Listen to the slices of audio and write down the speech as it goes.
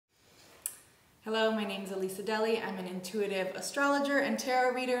Hello, my name is Elisa Deli. I'm an intuitive astrologer and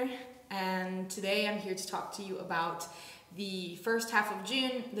tarot reader, and today I'm here to talk to you about the first half of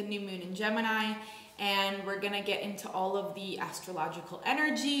June, the new moon in Gemini, and we're gonna get into all of the astrological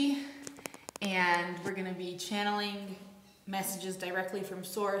energy, and we're gonna be channeling messages directly from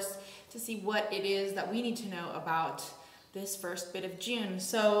source to see what it is that we need to know about this first bit of June.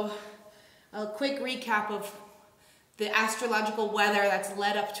 So a quick recap of the astrological weather that's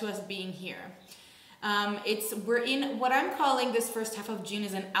led up to us being here. We're in what I'm calling this first half of June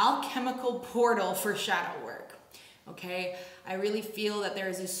is an alchemical portal for shadow work. Okay, I really feel that there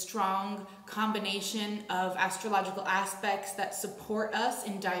is a strong combination of astrological aspects that support us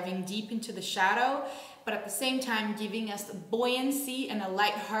in diving deep into the shadow, but at the same time giving us buoyancy and a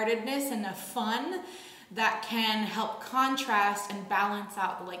lightheartedness and a fun that can help contrast and balance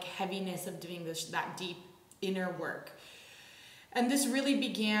out the heaviness of doing that deep inner work. And this really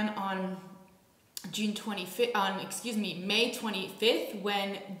began on May 25th,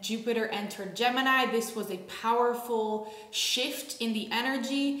 when Jupiter entered Gemini. This was a powerful shift in the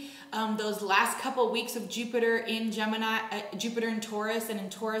energy. Those last couple weeks of Jupiter in Gemini, Jupiter in Taurus and in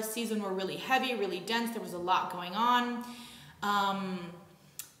Taurus season were really heavy, really dense. There was a lot going on.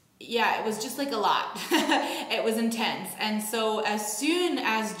 Yeah, it was just a lot. It was intense. And so as soon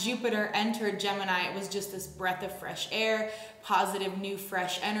as Jupiter entered Gemini, it was just this breath of fresh air, positive, new,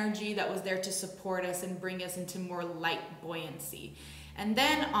 fresh energy that was there to support us and bring us into more light buoyancy. And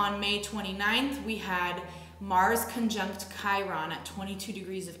then on May 29th, we had Mars conjunct Chiron at 22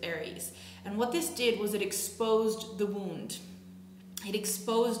 degrees of Aries. And what this did was it exposed the wound. It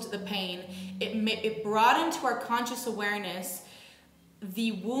exposed the pain. It brought into our conscious awareness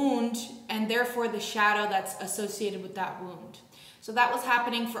the wound and therefore the shadow that's associated with that wound. So that was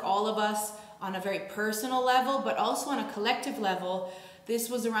happening for all of us on a very personal level, but also on a collective level. This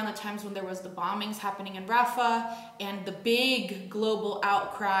was around the times when there was the bombings happening in Rafah and the big global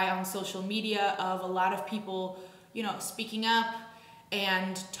outcry on social media of a lot of people, speaking up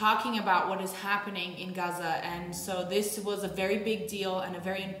and talking about what is happening in Gaza. And so this was a very big deal and a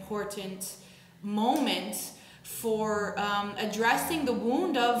very important moment for addressing the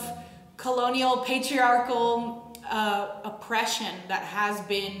wound of colonial patriarchal oppression that has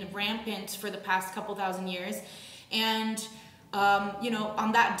been rampant for the past couple thousand years. And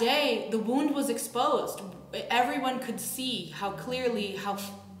on that day, the wound was exposed. Everyone could see how clearly, how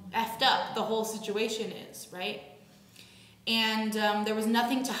effed up the whole situation is, right? And there was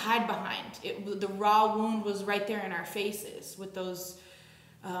nothing to hide behind. The raw wound was right there in our faces with those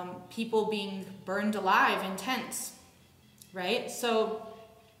people being burned alive in tents, right? So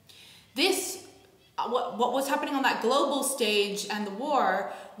what was happening on that global stage and the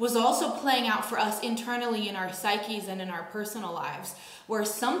war was also playing out for us internally in our psyches and in our personal lives, where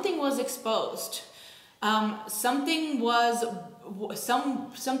something was exposed, something was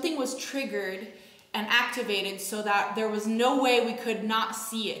triggered and activated so that there was no way we could not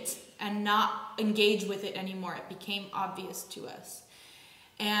see it and not engage with it anymore. It became obvious to us.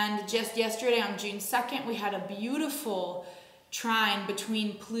 And just yesterday on June 2nd, we had a beautiful trine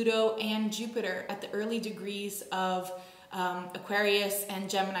between Pluto and Jupiter at the early degrees of Aquarius and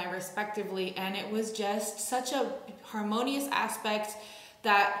Gemini respectively. And it was just such a harmonious aspect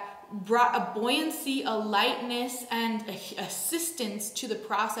that brought a buoyancy, a lightness, and assistance to the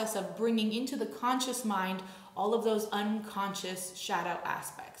process of bringing into the conscious mind all of those unconscious shadow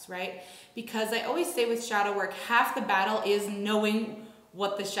aspects, right? Because I always say with shadow work, half the battle is knowing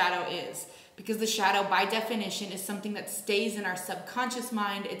what the shadow is, because the shadow by definition is something that stays in our subconscious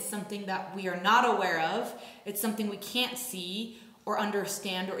mind. It's something that we are not aware of. It's something we can't see or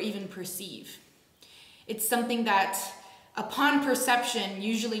understand or even perceive. It's something that upon perception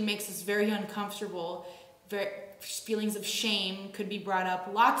usually makes us very uncomfortable. Feelings of shame could be brought up.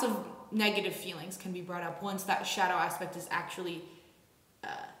 Lots of negative feelings can be brought up once that shadow aspect is actually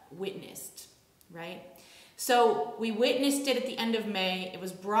witnessed, right? So we witnessed it at the end of May. It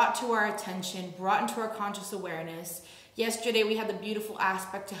was brought to our attention, brought into our conscious awareness. Yesterday we had the beautiful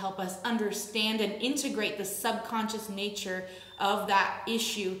aspect to help us understand and integrate the subconscious nature of that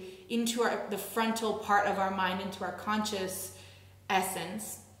issue into the frontal part of our mind, into our conscious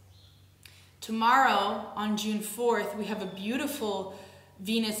essence. Tomorrow, on June 4th, we have a beautiful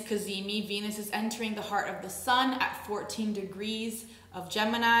Venus Cazimi. Venus is entering the heart of the sun at 14 degrees of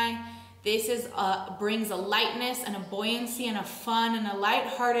Gemini. This brings a lightness and a buoyancy and a fun and a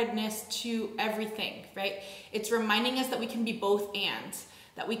lightheartedness to everything, right? It's reminding us that we can be both and,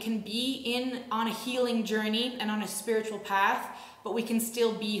 that we can be on a healing journey and on a spiritual path, but we can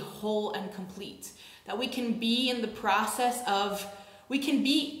still be whole and complete. That we can be in the process of we can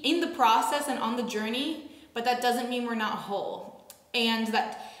be in the process and on the journey, but that doesn't mean we're not whole. And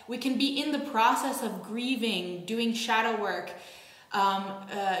that we can be in the process of grieving, doing shadow work,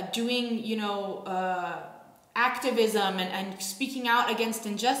 doing, activism and speaking out against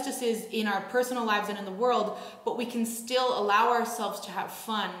injustices in our personal lives and in the world, but we can still allow ourselves to have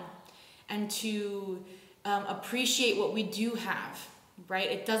fun and to appreciate what we do have, right?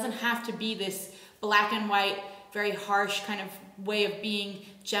 It doesn't have to be this black and white, very harsh kind of way of being.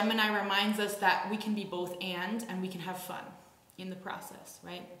 Gemini reminds us that we can be both and we can have fun in the process,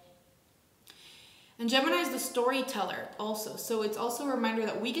 right? And Gemini is the storyteller also. So it's also a reminder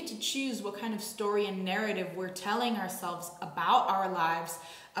that we get to choose what kind of story and narrative we're telling ourselves about our lives,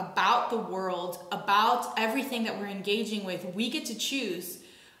 about the world, about everything that we're engaging with. We get to choose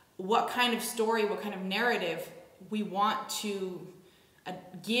what kind of story, what kind of narrative we want to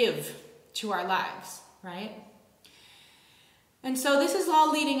give to our lives, right? And so this is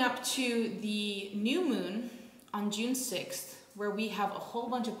all leading up to the new moon on June 6th, where we have a whole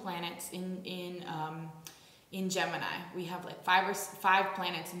bunch of planets in Gemini. We have like five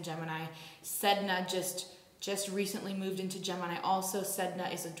planets in Gemini. Sedna just recently moved into Gemini. Also,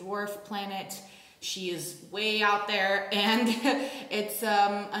 Sedna is a dwarf planet. She is way out there, and it's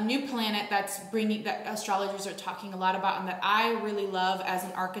a new planet that astrologers are talking a lot about, and that I really love as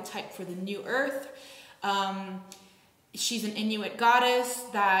an archetype for the new Earth. She's an Inuit goddess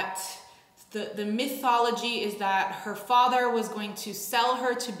that the mythology is that her father was going to sell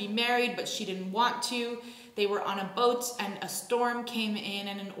her to be married, but she didn't want to. They were on a boat and a storm came in,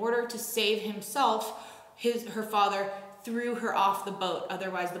 and in order to save himself, her father threw her off the boat.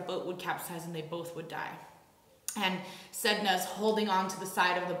 Otherwise the boat would capsize and they both would die. And Sedna's holding on to the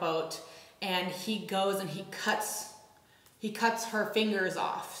side of the boat, and he goes and he cuts her fingers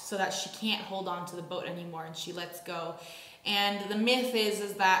off so that she can't hold on to the boat anymore, and she lets go. And the myth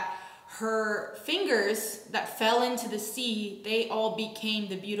is that her fingers that fell into the sea, they all became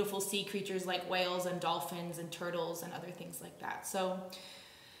the beautiful sea creatures like whales and dolphins and turtles and other things like that. So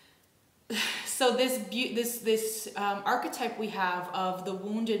this archetype we have of the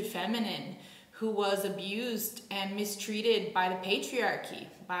wounded feminine who was abused and mistreated by the patriarchy,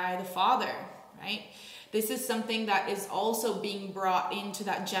 by the father, right? This is something that is also being brought into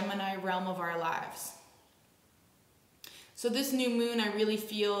that Gemini realm of our lives. So this new moon, I really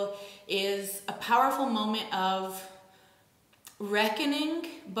feel, is a powerful moment of reckoning,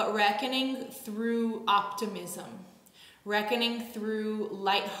 but reckoning through optimism, reckoning through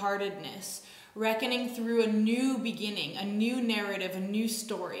lightheartedness, reckoning through a new beginning, a new narrative, a new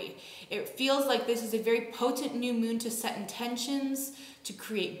story. It feels like this is a very potent new moon to set intentions, to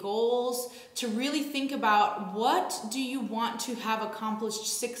create goals, to really think about what do you want to have accomplished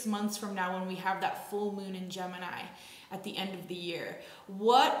 6 months from now when we have that full moon in Gemini at the end of the year.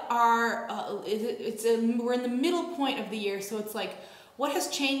 What are, we're in the middle point of the year, so it's like, what has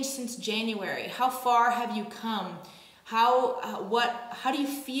changed since January? How far have you come? How do you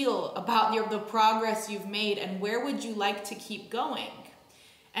feel about the progress you've made, and where would you like to keep going?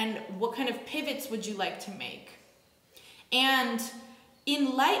 And what kind of pivots would you like to make? And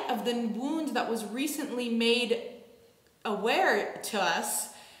in light of the wound that was recently made aware to us,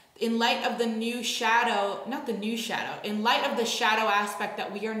 in light of the new shadow, in light of the shadow aspect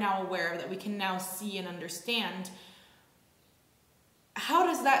that we are now aware of, that we can now see and understand, how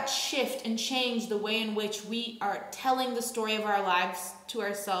does that shift and change the way in which we are telling the story of our lives to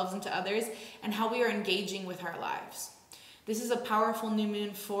ourselves and to others, and how we are engaging with our lives? This is a powerful new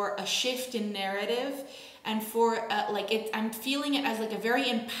moon for a shift in narrative, and for I'm feeling it as like a very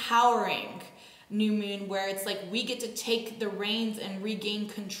empowering new moon, where it's like we get to take the reins and regain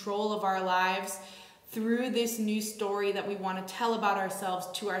control of our lives through this new story that we want to tell about ourselves,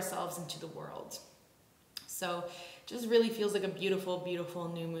 to ourselves, and to the world. So just really feels like a beautiful, beautiful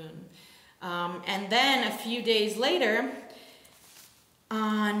new moon. And then a few days later,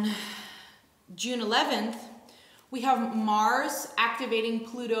 on June 11th, we have Mars activating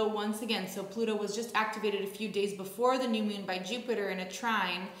Pluto once again. So Pluto was just activated a few days before the new moon by Jupiter in a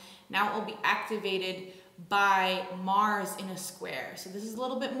trine. Now it will be activated by Mars in a square. So this is a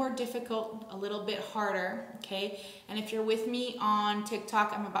little bit more difficult, a little bit harder, okay? And if you're with me on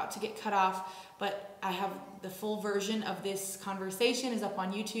TikTok, I'm about to get cut off, but I have the full version of this conversation is up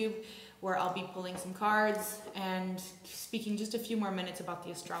on YouTube, where I'll be pulling some cards and speaking just a few more minutes about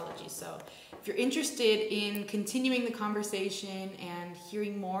the astrology. So if you're interested in continuing the conversation and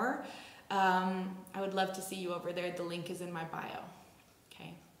hearing more, I would love to see you over there. The link is in my bio,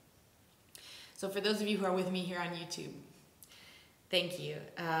 okay? So for those of you who are with me here on YouTube, thank you.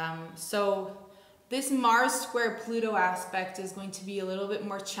 So this Mars square Pluto aspect is going to be a little bit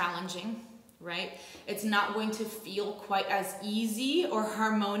more challenging, right? It's not going to feel quite as easy or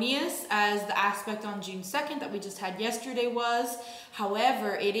harmonious as the aspect on June 2nd that we just had yesterday was.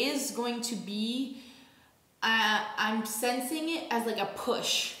 However, it is going to be, I'm sensing it as like a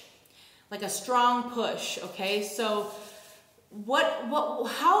push, like a strong push, okay? So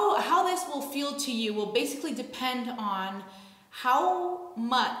how this will feel to you will basically depend on how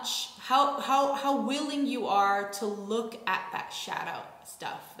much, how willing you are to look at that shadow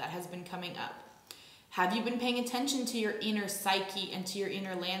stuff that has been coming up. Have you been paying attention to your inner psyche and to your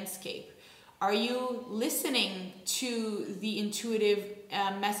inner landscape? Are you listening to the intuitive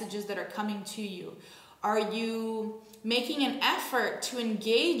messages that are coming to you? Are you making an effort to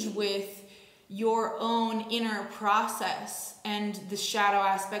engage with your own inner process and the shadow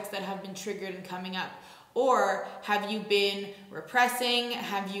aspects that have been triggered and coming up? Or have you been repressing?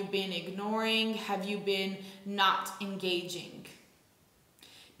 Have you been ignoring? Have you been not engaging?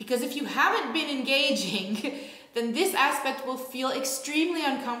 Because if you haven't been engaging, then this aspect will feel extremely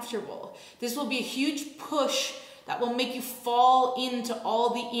uncomfortable. This will be a huge push that will make you fall into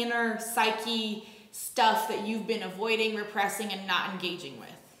all the inner psyche stuff that you've been avoiding, repressing, and not engaging with.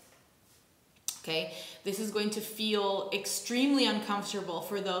 Okay? This is going to feel extremely uncomfortable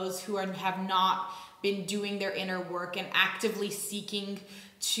for those who have not been doing their inner work and actively seeking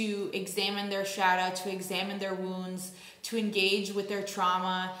to examine their shadow, to examine their wounds, to engage with their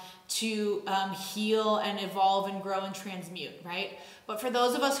trauma, to heal and evolve and grow and transmute, right? But for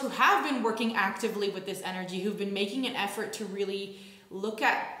those of us who have been working actively with this energy, who've been making an effort to really look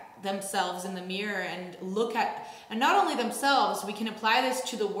at themselves in the mirror and look at, and not only themselves, we can apply this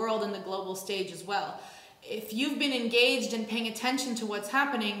to the world and the global stage as well. If you've been engaged and paying attention to what's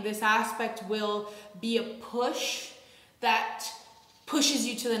happening, this aspect will be a push that pushes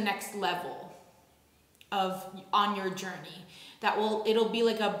you to the next level on your journey. It'll be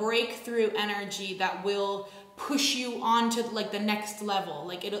like a breakthrough energy that will push you on to like the next level.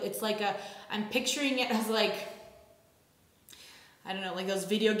 Like it's like I'm picturing it as like, I don't know, like those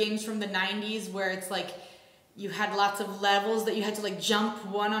video games from the 90s where it's like you had lots of levels that you had to like jump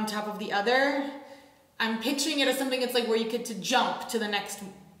one on top of the other. I'm picturing it as something that's like where you get to jump to the next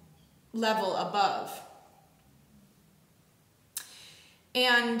level above.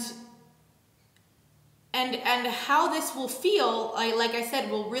 And how this will feel, like I said,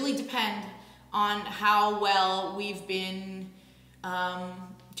 will really depend on how well we've been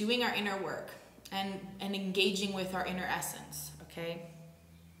doing our inner work and engaging with our inner essence, okay?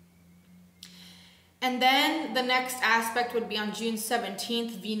 And then the next aspect would be on June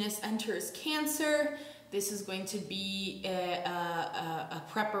 17th, Venus enters Cancer. This is going to be a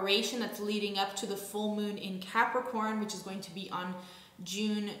preparation that's leading up to the full moon in Capricorn, which is going to be on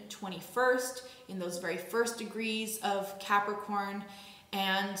June 21st in those very first degrees of Capricorn.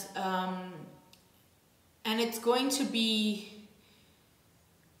 And it's going to be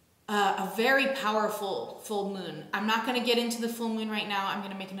a very powerful full moon. I'm not going to get into the full moon right now. I'm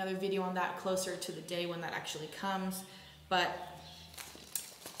going to make another video on that closer to the day when that actually comes. But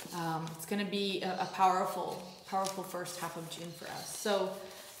it's going to be a powerful first half of June for us. So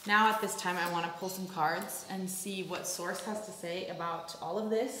now at this time, I want to pull some cards and see what Source has to say about all of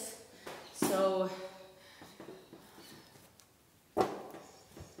this. So,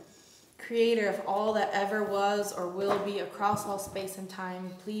 Creator of all that ever was or will be across all space and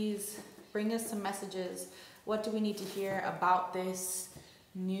time, please bring us some messages. What do we need to hear about this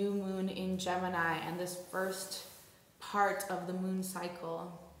new moon in Gemini and this first part of the moon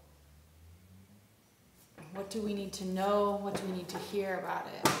cycle? What do we need to know? What do we need to hear about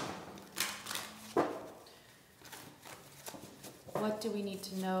it? What do we need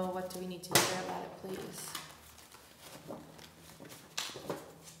to know? What do we need to hear about it, please?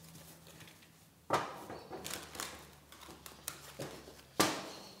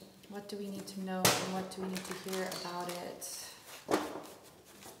 What do we need to know and what do we need to hear about it?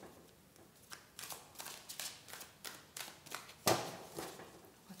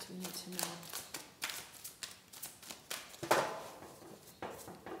 What do we need to know?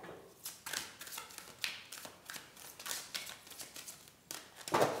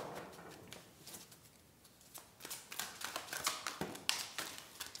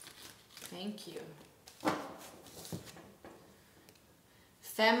 Thank you.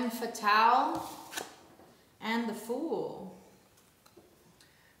 Femme Fatale and the Fool.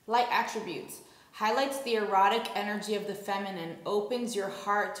 Light attributes. Highlights the erotic energy of the feminine. Opens your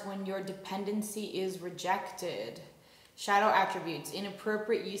heart when your dependency is rejected. Shadow attributes.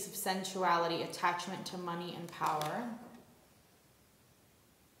 Inappropriate use of sensuality. Attachment to money and power.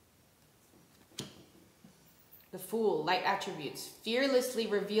 The Fool, light attributes, fearlessly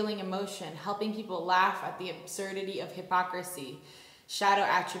revealing emotion, helping people laugh at the absurdity of hypocrisy. Shadow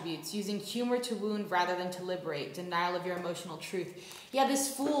attributes, using humor to wound rather than to liberate, denial of your emotional truth. Yeah,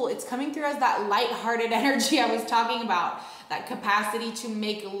 this Fool, it's coming through as that light-hearted energy I was talking about, that capacity to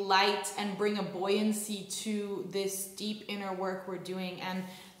make light and bring a buoyancy to this deep inner work we're doing. And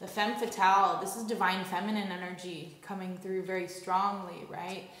the femme fatale, this is divine feminine energy coming through very strongly,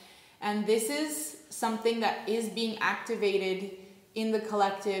 right? And this is something that is being activated in the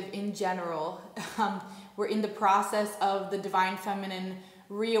collective in general. We're in the process of the divine feminine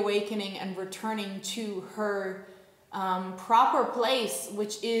reawakening and returning to her proper place,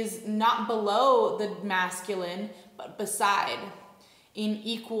 which is not below the masculine, but beside, in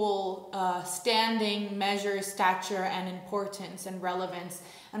equal standing, measure, stature, and importance and relevance.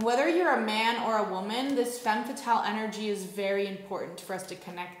 And whether you're a man or a woman, this femme fatale energy is very important for us to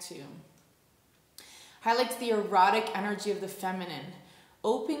connect to. Highlights the erotic energy of the feminine.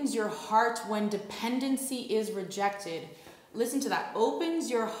 Opens your heart when dependency is rejected. Listen to that.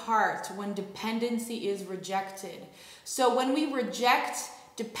 Opens your heart when dependency is rejected. So when we reject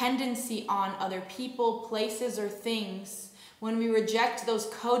dependency on other people, places, or things, when we reject those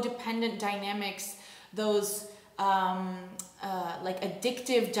codependent dynamics, those like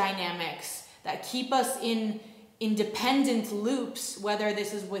addictive dynamics that keep us in independent loops, whether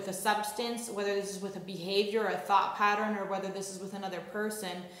this is with a substance, whether this is with a behavior, a thought pattern, or whether this is with another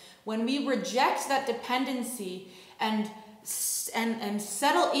person, when we reject that dependency and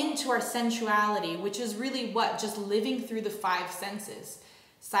settle into our sensuality, which is really what? Just living through the five senses: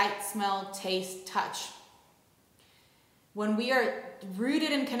 sight, smell, taste, touch. When we are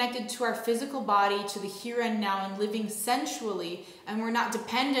rooted and connected to our physical body, to the here and now, and living sensually, and we're not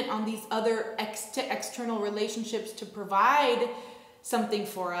dependent on these other external relationships to provide something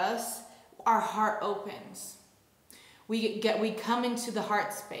for us, our heart opens. We come into the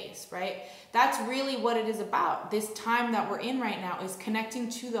heart space, right? That's really what it is about. This time that we're in right now is connecting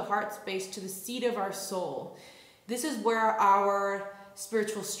to the heart space, to the seat of our soul. This is where our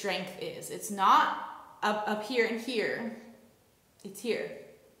spiritual strength is. It's not up here and here. It's here,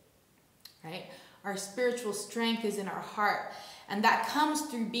 right? Our spiritual strength is in our heart. And that comes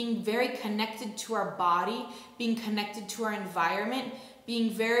through being very connected to our body, being connected to our environment,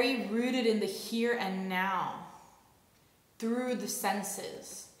 being very rooted in the here and now, through the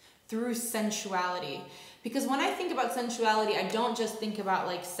senses, through sensuality. Because when I think about sensuality, I don't just think about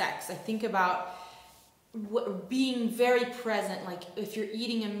like sex. I think about being very present, like if you're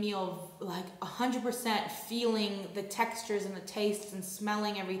eating a meal, like 100% feeling the textures and the tastes and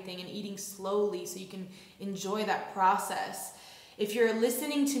smelling everything and eating slowly so you can enjoy that process. If you're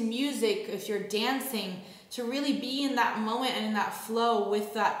listening to music, if you're dancing, to really be in that moment and in that flow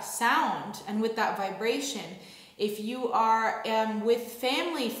with that sound and with that vibration. If you are with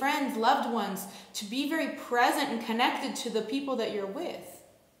family, friends, loved ones, to be very present and connected to the people that you're with.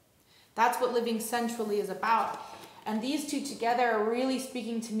 That's what living sensually is about. And these two together are really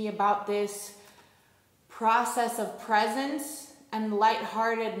speaking to me about this process of presence and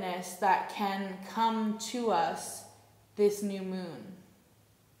lightheartedness that can come to us this new moon.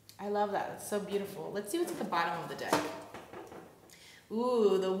 I love that. It's so beautiful. Let's see what's at the bottom of the deck.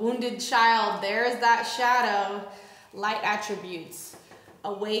 Ooh, the wounded child. There's that shadow. Light attributes.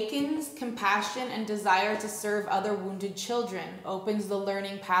 Awakens compassion and desire to serve other wounded children. Opens the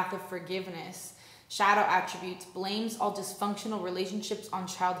learning path of forgiveness. Shadow attributes. Blames all dysfunctional relationships on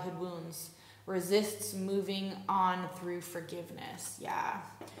childhood wounds. Resists moving on through forgiveness. Yeah.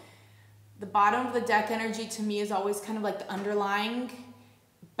 The bottom of the deck energy to me is always kind of like the underlying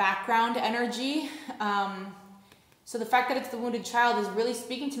background energy. So the fact that it's the wounded child is really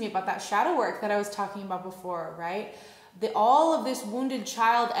speaking to me about that shadow work that I was talking about before, right? All of this wounded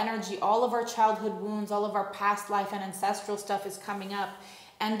child energy, all of our childhood wounds, all of our past life and ancestral stuff is coming up.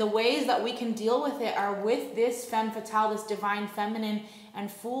 And the ways that we can deal with it are with this femme fatale, this divine feminine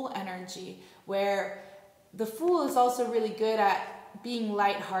and fool energy, where the fool is also really good at being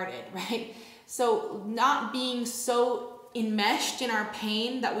lighthearted, right? So not being so enmeshed in our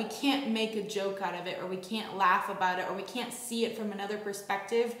pain that we can't make a joke out of it, or we can't laugh about it, or we can't see it from another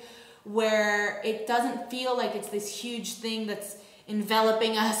perspective, where it doesn't feel like it's this huge thing that's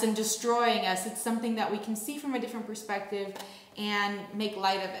enveloping us and destroying us. It's something that we can see from a different perspective and make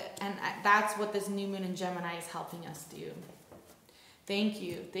light of it. And that's what this new moon in Gemini is helping us do. Thank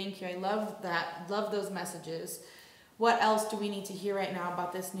you. Thank you. I love that. Love those messages. What else do we need to hear right now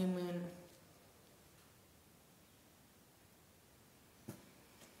about this new moon?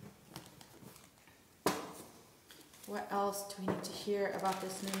 What else do we need to hear about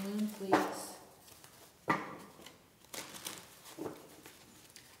this new moon, please?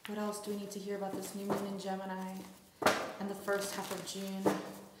 What else do we need to hear about this new moon in Gemini and the first half of June?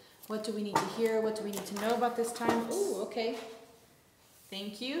 What do we need to hear? What do we need to know about this time? Ooh, okay.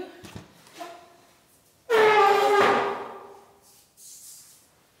 Thank you.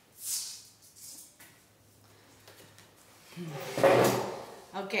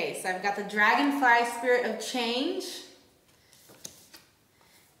 Okay, so I've got the dragonfly spirit of change.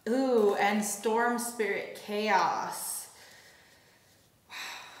 Ooh, and storm spirit chaos.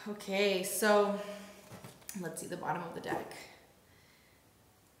 Okay, so let's see the bottom of the deck.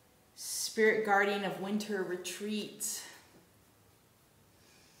 Spirit guardian of winter retreat.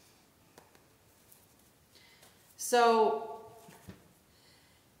 So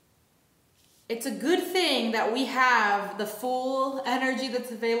it's a good thing that we have the full energy that's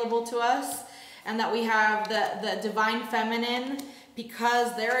available to us and that we have the divine feminine,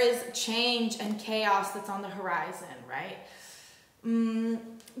 because there is change and chaos that's on the horizon, right?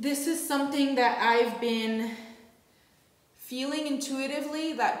 This is something that I've been feeling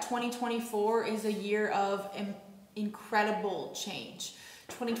intuitively, that 2024 is a year of incredible change.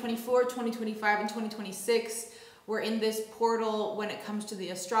 2024, 2025, and 2026, we're in this portal when it comes to the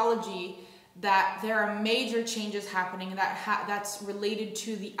astrology, that there are major changes happening that's related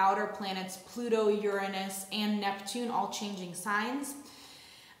to the outer planets, Pluto, Uranus, and Neptune, all changing signs.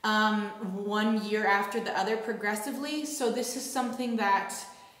 1 year after the other progressively. So this is something that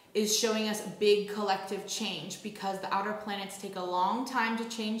is showing us a big collective change, because the outer planets take a long time to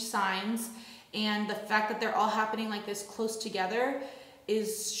change signs, and the fact that they're all happening like this close together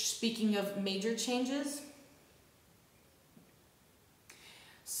is speaking of major changes.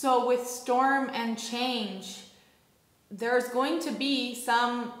 So with storm and change, there's going to be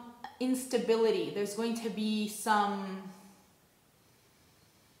some instability. There's going to be some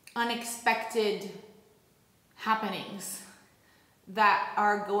unexpected happenings that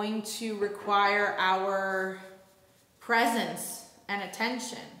are going to require our presence and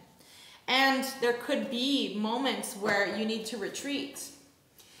attention. And there could be moments where you need to retreat.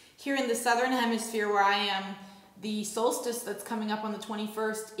 Here in the southern hemisphere where I am, the solstice that's coming up on the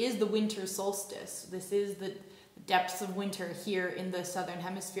 21st is the winter solstice. This is the depths of winter here in the southern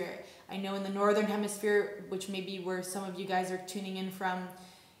hemisphere. I know in the northern hemisphere, which may be where some of you guys are tuning in from,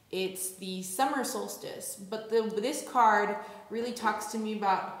 it's the summer solstice. But this card really talks to me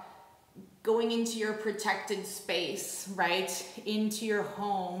about going into your protected space, right? Into your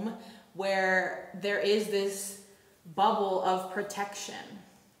home where there is this bubble of protection,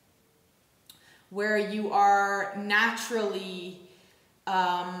 where you are naturally,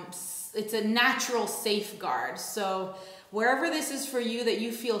 it's a natural safeguard. So wherever this is for you that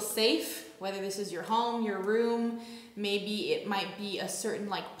you feel safe, whether this is your home, your room, maybe it might be a certain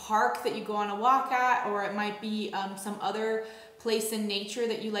like park that you go on a walk at, or it might be some other place in nature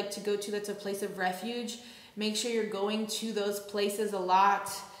that you like to go to that's a place of refuge. Make sure you're going to those places a lot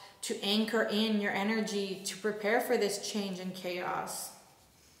to anchor in your energy to prepare for this change and chaos.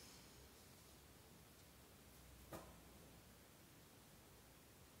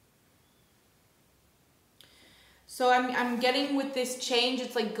 So I'm getting with this change,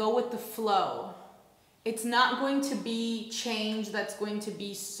 it's like go with the flow. It's not going to be change that's going to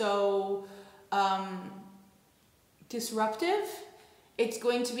be so disruptive. It's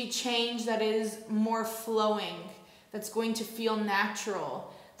going to be change that is more flowing, that's going to feel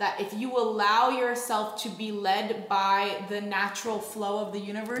natural. That if you allow yourself to be led by the natural flow of the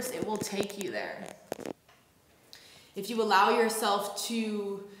universe, it will take you there. If you allow yourself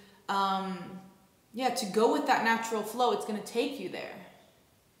to go with that natural flow, it's going to take you there.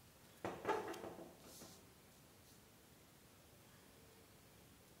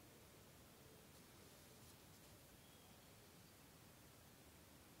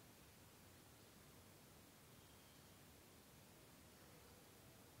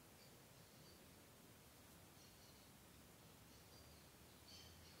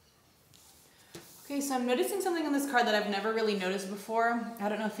 Okay, so I'm noticing something on this card that I've never really noticed before. I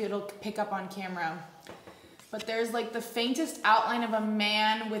don't know if it'll pick up on camera. But there's like the faintest outline of a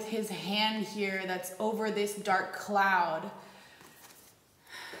man with his hand here that's over this dark cloud.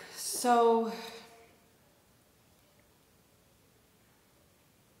 So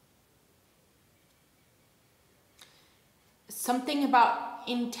something about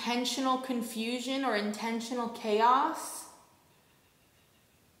intentional confusion or intentional chaos.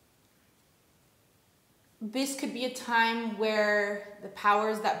 This could be a time where the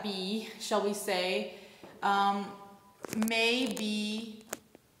powers that be, shall we say, may be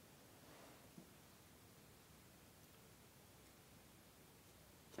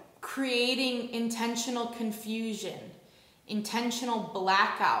creating intentional confusion intentional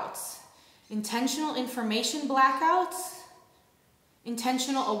blackouts, intentional information blackouts,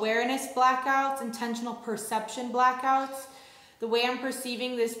 intentional awareness blackouts, intentional perception blackouts. The way I'm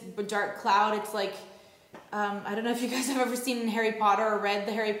perceiving this dark cloud, it's like, I don't know if you guys have ever seen Harry Potter or read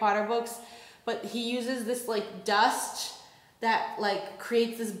the Harry Potter books, but he uses this like dust that like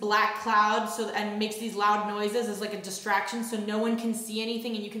creates this black cloud and makes these loud noises as like a distraction so no one can see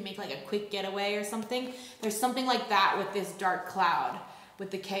anything and you can make like a quick getaway or something. There's something like that with this dark cloud,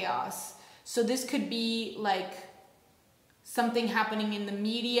 with the chaos. So this could be like something happening in the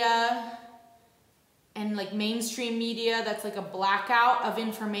media and like mainstream media that's like a blackout of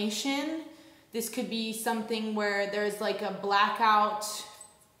information. This could be something where there's like a blackout,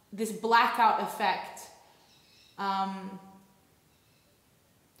 this blackout effect.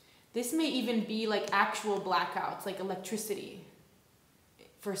 This may even be like actual blackouts, like electricity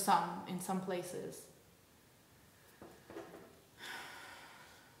for some, in some places.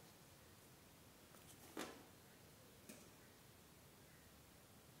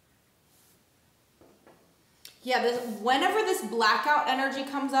 Yeah, whenever this blackout energy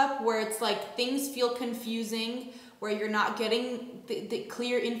comes up, where it's like things feel confusing, where you're not getting the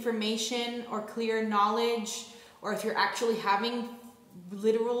clear information or clear knowledge, or if you're actually having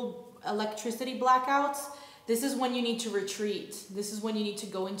literal electricity blackouts, this is when you need to retreat. This is when you need to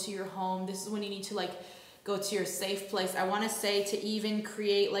go into your home. This is when you need to like go to your safe place. I want to say to even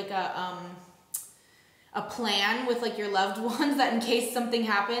create like a plan with like your loved ones, that in case something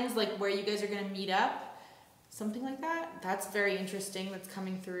happens, like where you guys are going to meet up. Something like that. That's very interesting. That's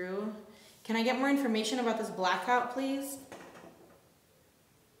coming through. Can I get more information about this blackout, please?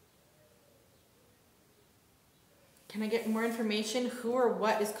 Can I get more information? Who or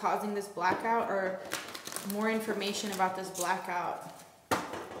what is causing this blackout, or more information about this blackout?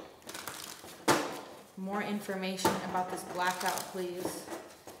 More information about this blackout, please.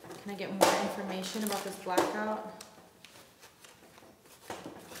 Can I get more information about this blackout?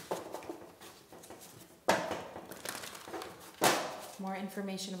 More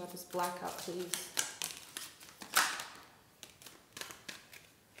information about this blackout, please.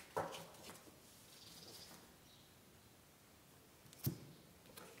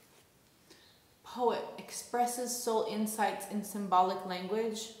 Poet expresses soul insights in symbolic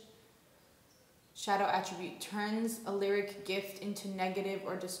language. Shadow attribute turns a lyric gift into negative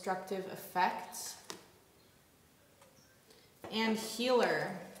or destructive effects. And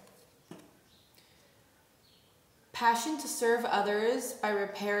healer. Passion to serve others by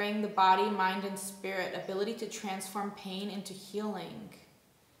repairing the body, mind, and spirit. Ability to transform pain into healing.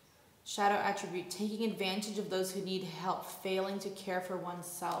 Shadow attribute, taking advantage of those who need help, failing to care for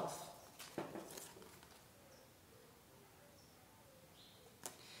oneself.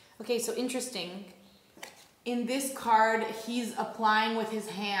 Okay, so interesting. In this card, he's applying with his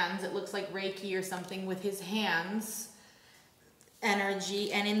hands. It looks like Reiki or something with his hands.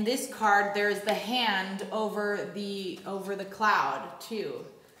 Energy, and in this card there's the hand over the cloud too.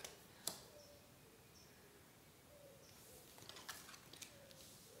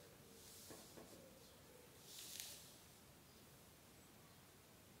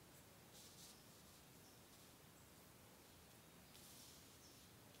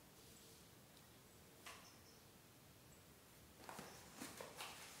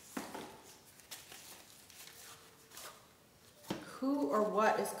 Who or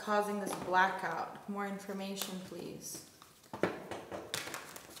what is causing this blackout? More information, please.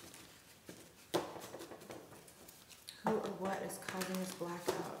 Who or what is causing this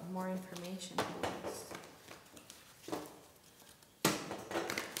blackout? More information, please.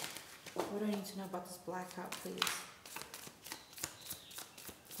 What do I need to know about this blackout, please?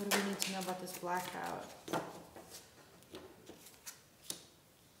 What do we need to know about this blackout?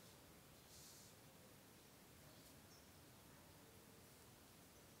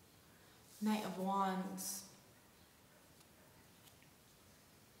 Knight of Wands.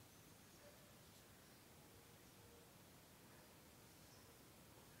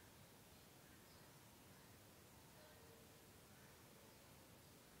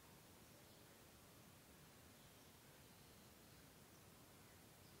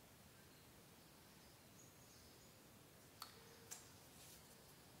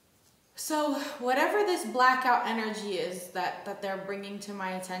 So whatever this blackout energy is that they're bringing to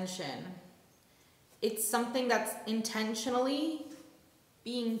my attention, it's something that's intentionally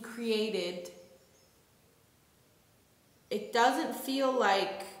being created. It doesn't feel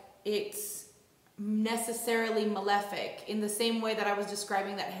like it's necessarily malefic in the same way that I was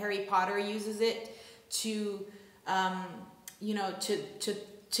describing that Harry Potter uses it to, you know,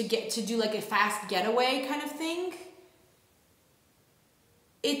 to do like a fast getaway kind of thing.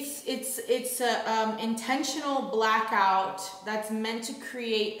 It's a intentional blackout that's meant to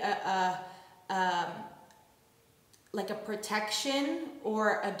create like a protection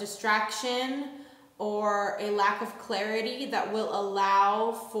or a distraction or a lack of clarity that will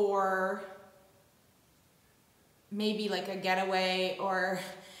allow for maybe like a getaway, or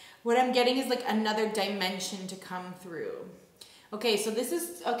what I'm getting is like another dimension to come through. Okay, so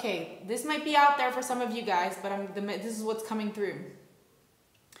this might be out there for some of you guys, but this is what's coming through.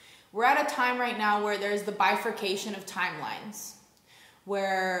 We're at a time right now where there's the bifurcation of timelines,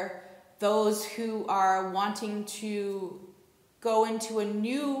 where those who are wanting to go into a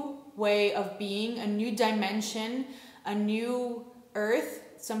new way of being, a new dimension, a new earth.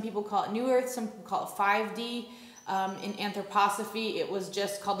 Some people call it new earth, some people call it 5D. In anthroposophy, it was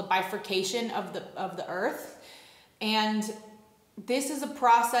just called the bifurcation of the earth. And this is a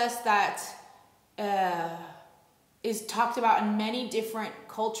process that is talked about in many different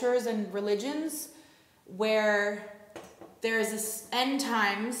cultures and religions, where there is this end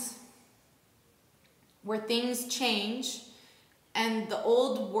times where things change and the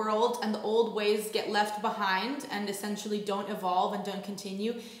old world and the old ways get left behind and essentially don't evolve and don't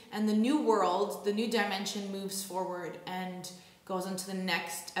continue, and the new world, the new dimension, moves forward and goes into the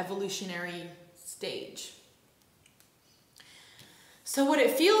next evolutionary stage. So what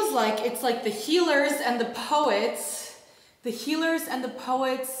it feels like, it's like the healers and the poets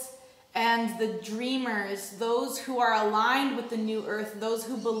and the dreamers, those who are aligned with the new earth, those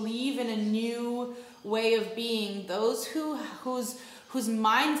who believe in a new way of being, those whose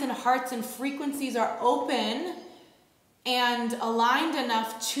minds and hearts and frequencies are open and aligned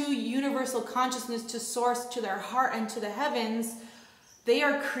enough to universal consciousness, to source, to their heart and to the heavens. They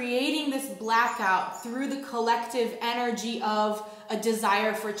are creating this blackout through the collective energy of a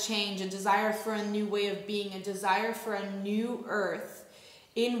desire for change, a desire for a new way of being, a desire for a new earth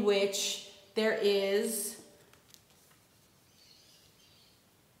in which there is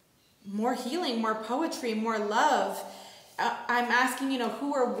more healing, more poetry, more love. I'm asking,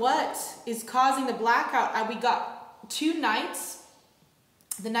 who or what is causing the blackout? We got two knights,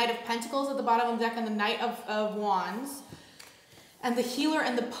 the Knight of Pentacles at the bottom of the deck and the Knight of Wands, and the healer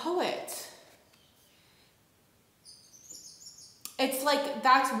and the poet. It's like,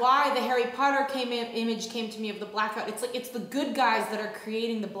 that's why the Harry Potter image came to me of the blackout. It's like, it's the good guys that are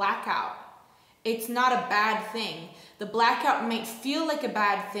creating the blackout. It's not a bad thing. The blackout might feel like a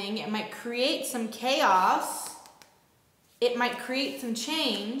bad thing. It might create some chaos. It might create some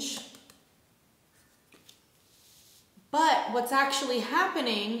change. But what's actually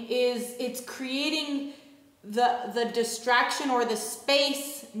happening is it's creating the distraction or the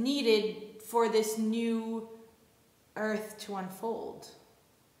space needed for this new earth to unfold.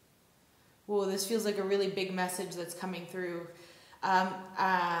 Whoa, this feels like a really big message that's coming through.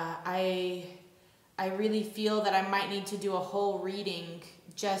 I really feel that I might need to do a whole reading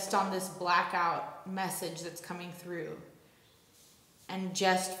just on this blackout message that's coming through and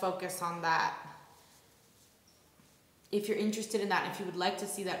just focus on that. If you're interested in that, if you would like to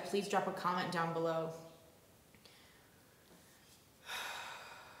see that, please drop a comment down below.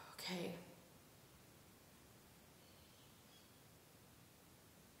 Okay.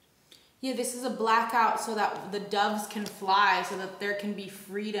 Yeah, this is a blackout so that the doves can fly, so that there can be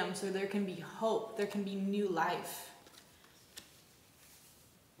freedom, so there can be hope, there can be new life.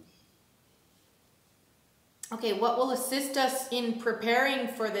 Okay, what will assist us in preparing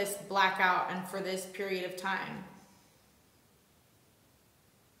for this blackout and for this period of time?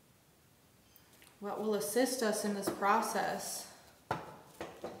 What will assist us in this process?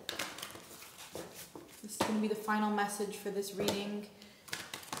 This is going to be the final message for this reading.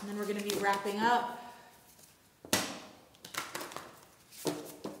 And then we're going to be wrapping up.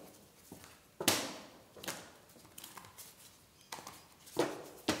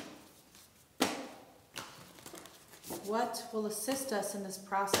 What will assist us in this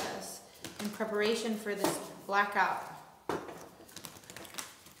process in preparation for this blackout?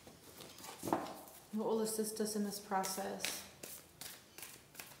 What will assist us in this process?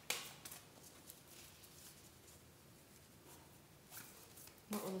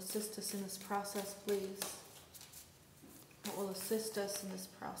 What will assist us in this process, please? What will assist us in this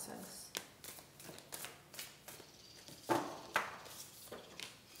process?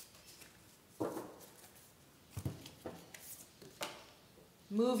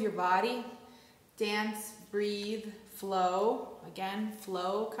 Move your body, dance, breathe, flow. Again,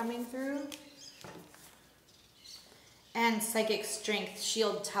 flow coming through. And psychic strength,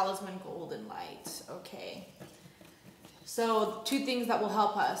 shield, talisman, golden light. Okay. So 2 things that will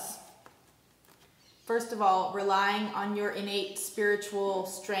help us. first of all, relying on your innate spiritual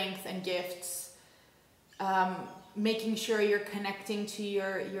strength and gifts, making sure you're connecting to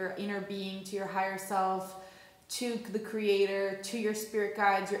your inner being, to your higher self, to the creator, to your spirit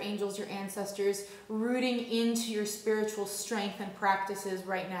guides, your angels, your ancestors, rooting into your spiritual strength and practices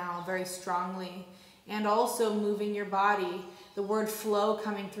right now very strongly. And also moving your body. The word flow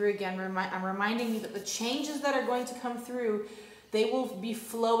coming through again, I'm reminding you that the changes that are going to come through, they will be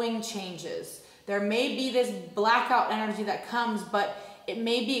flowing changes. There may be this blackout energy that comes, but it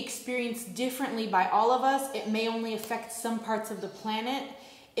may be experienced differently by all of us. It may only affect some parts of the planet.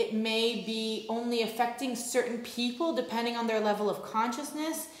 It may be only affecting certain people depending on their level of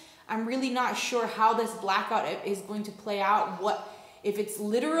consciousness. I'm really not sure how this blackout is going to play out, if it's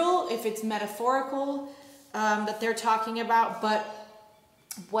literal, if it's metaphorical, that they're talking about, but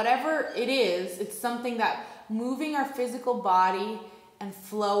whatever it is, it's something that moving our physical body and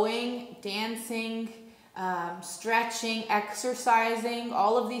flowing, dancing, stretching, exercising,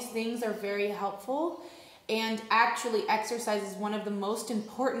 all of these things are very helpful. And actually, exercise is one of the most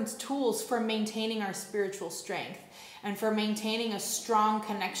important tools for maintaining our spiritual strength and for maintaining a strong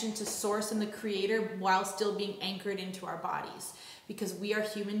connection to Source and the Creator while still being anchored into our bodies. Because we are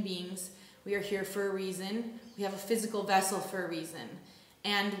human beings, we are here for a reason, we have a physical vessel for a reason.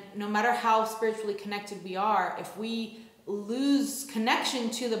 And no matter how spiritually connected we are, if we lose connection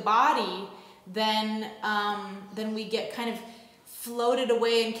to the body, then we get kind of floated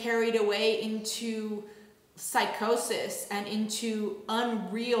away and carried away into psychosis and into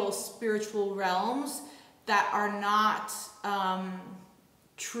unreal spiritual realms that are not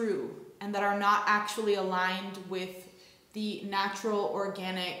true and that are not actually aligned with the natural,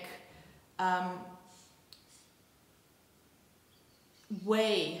 organic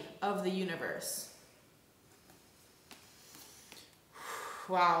way of the universe.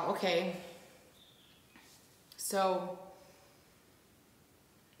 Wow, okay. So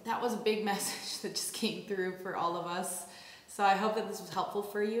that was a big message that just came through for all of us. So I hope that this was helpful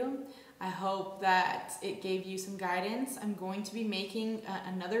for you. I hope that it gave you some guidance. I'm going to be making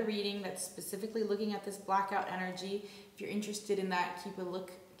another reading that's specifically looking at this blackout energy. If you're interested in that,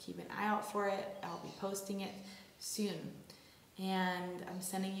 keep an eye out for it. I'll be posting it soon. And I'm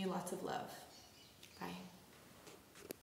sending you lots of love. Bye.